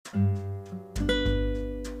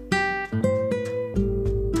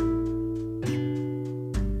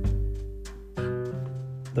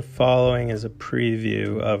The following is a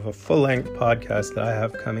preview of a full-length podcast that I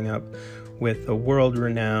have coming up with the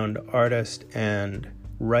world-renowned artist and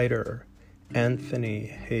writer Anthony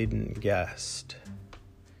Hayden Guest.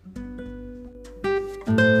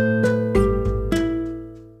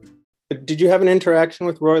 Did you have an interaction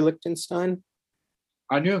with Roy Lichtenstein?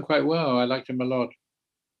 I knew him quite well. I liked him a lot.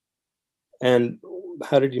 And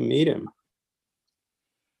how did you meet him?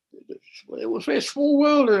 It was a very small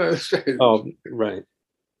world in those days. Oh, right.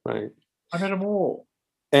 I met them all.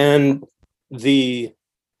 And the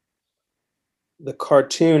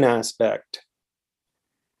cartoon aspect,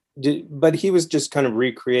 but he was just kind of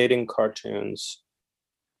recreating cartoons.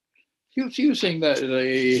 He was using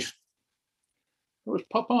it was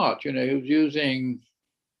pop art, he was using,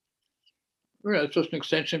 it's just an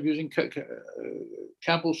extension of using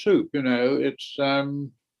Campbell soup, it's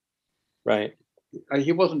right.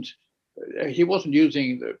 He wasn't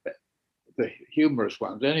using the humorous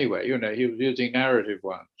ones anyway, he was using narrative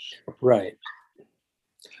ones. Right.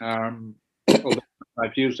 Although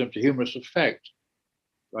I've used them to humorous effect,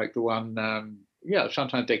 like the one,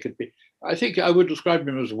 sometimes they could be, I think I would describe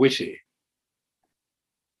them as witty.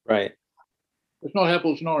 Right. It's not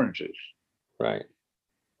apples and oranges. Right.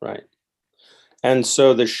 And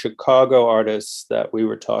so the Chicago artists that we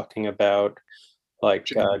were talking about, like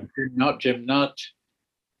Jim Nutt.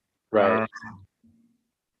 Right.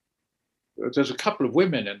 There's a couple of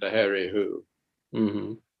women in the Harry Who.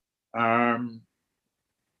 Mm-hmm. And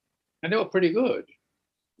they were pretty good.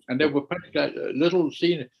 And they were little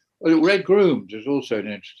scene. Red Grooms is also an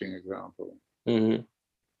interesting example. Mm-hmm.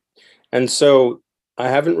 And so I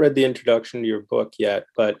haven't read the introduction to your book yet,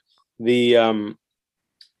 but the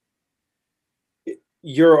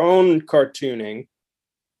your own cartooning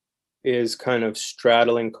is kind of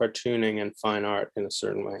straddling cartooning and fine art in a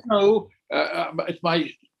certain way. No,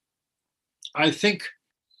 I think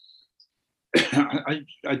I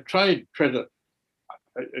tried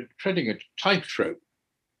treading a tightrope,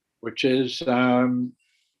 which is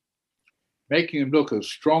making them look as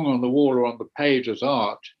strong on the wall or on the page as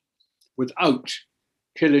art without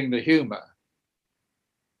killing the humor.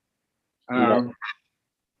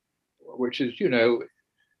 Which is,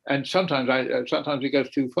 and sometimes it goes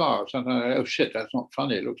too far. Sometimes, oh shit, that's not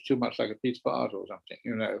funny. It looks too much like a piece of art or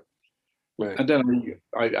something, Right. And then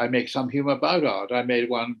I make some humor about art. I made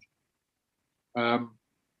one,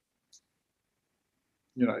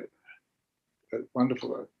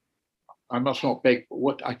 wonderful. I must not beg.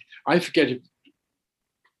 What I forget it.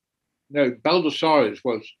 No, Baldessari's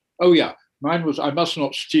was. Oh yeah, mine was. I must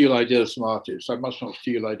not steal ideas from artists.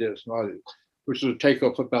 Which is a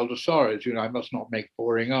takeoff of Baldessari's. I must not make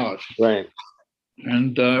boring art. Right.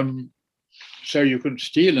 And so you can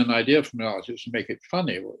steal an idea from an artist and make it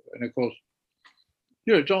funny. And of course,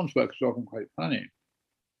 John's work is often quite funny.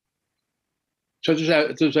 So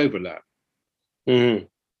there's overlap. Mm-hmm.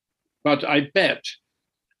 But I bet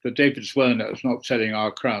that David Zwirner is not selling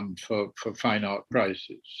our crumb for fine art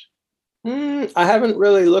prices. I haven't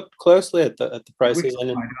really looked closely at the prices.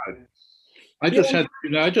 I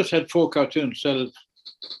just had 4 cartoons sell at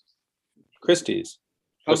Christie's.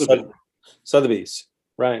 Sotheby's.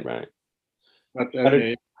 Right. But,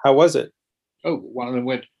 how was it? Oh, one of them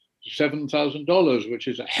went $7,000, which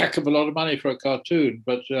is a heck of a lot of money for a cartoon,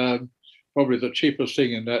 but probably the cheapest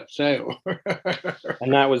thing in that sale.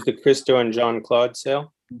 And that was the Christo and John Claude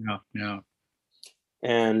sale? Yeah.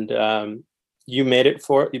 And you made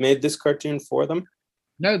this cartoon for them?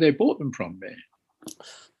 No, they bought them from me.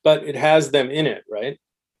 But it has them in it, right?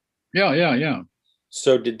 Yeah.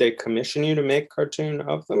 So did they commission you to make cartoon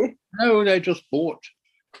of them? No, they just bought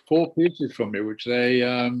 4 pieces from me, which they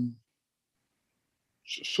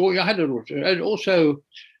saw. I had and also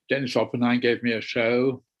Dennis Oppenheim gave me a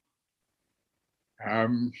show.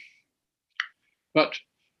 But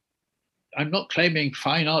I'm not claiming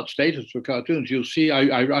fine art status for cartoons. You'll see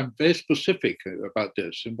I'm very specific about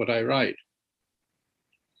this in what I write.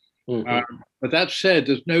 Mm-hmm. But that said,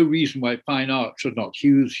 there's no reason why fine art should not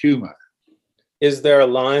use humor. Is there a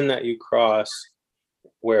line that you cross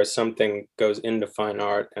where something goes into fine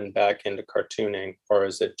art and back into cartooning, or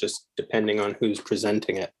is it just depending on who's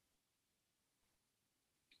presenting it?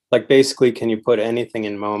 Like basically, can you put anything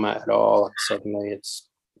in MoMA at all and suddenly it's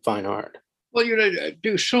fine art? Well,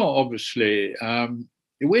 Duchamp, obviously. The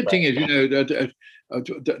weird thing is,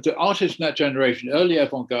 the artists in that generation, early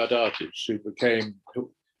avant-garde artists who became,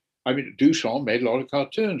 Duchamp made a lot of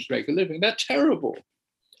cartoons to make a living. They're terrible.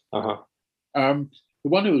 Uh-huh. The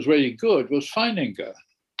one who was really good was Feininger.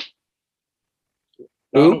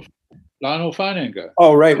 Who? Lionel Feininger.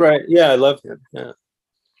 Oh, right. Yeah, I love him. Yeah.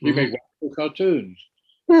 He made wonderful cartoons.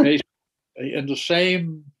 In the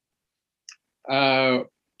same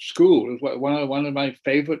school. One of my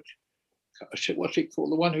favorite. What's it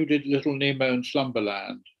called? The one who did Little Nemo and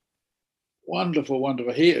Slumberland. Wonderful,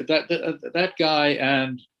 wonderful. That guy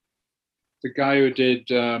and the guy who did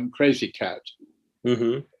Crazy Cat,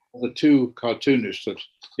 Mm-hmm. the two cartoonists that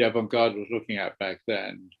the avant-garde was looking at back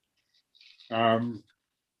then.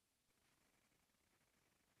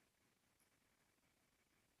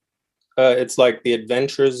 It's like The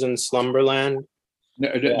Adventures in Slumberland.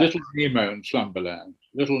 Little Nemo and Slumberland.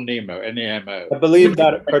 Little Nemo, Nemo. I believe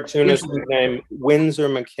that cartoonist was named Winsor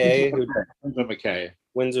McCay. Winsor McCay.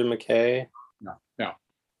 Windsor McCay. No.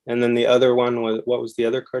 And then the other one was, what was the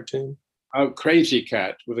other cartoon? Oh, Crazy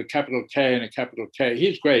Cat with a capital K and a capital K.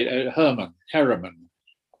 He's great. Harriman.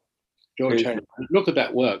 George Harriman. Look at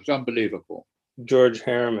that work. It's unbelievable. George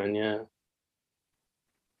Harriman, yeah.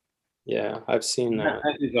 Yeah, I've seen that.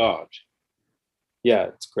 That is art. Yeah,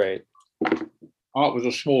 it's great. Art was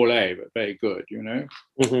a small A, but very good, you know?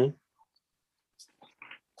 Mm-hmm.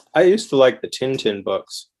 I used to like the Tintin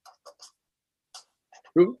books.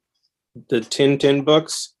 Who? The Tintin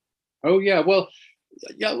books. Oh, yeah. Well,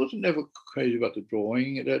 yeah, I wasn't never crazy about the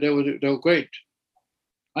drawing. They were great.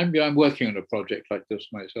 I'm working on a project like this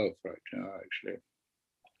myself right now, actually.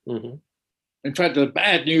 Mm-hmm. In fact, the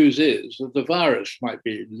bad news is that the virus might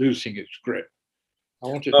be losing its grip. I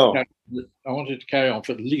want it to carry on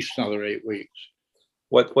for at least another 8 weeks.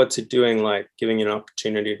 What's it doing? Like giving you an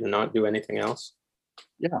opportunity to not do anything else?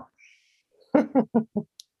 Yeah.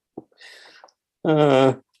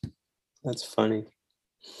 That's funny.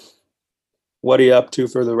 What are you up to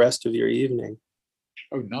for the rest of your evening?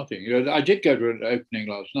 Oh, nothing. You know, I did go to an opening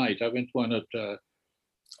last night. I went to one at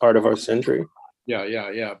Art of Our Century.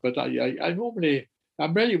 Yeah. But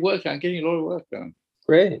I'm really working. I'm getting a lot of work done.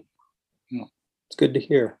 Great. Yeah. It's good to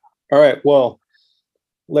hear. All right. Well,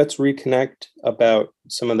 let's reconnect about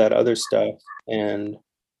some of that other stuff, and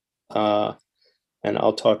I'll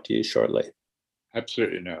talk to you shortly.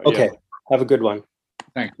 Absolutely no. Okay. Yeah. Have a good one.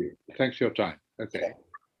 Thank you. Thanks for your time. Okay.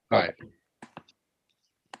 Bye.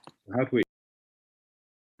 How do we?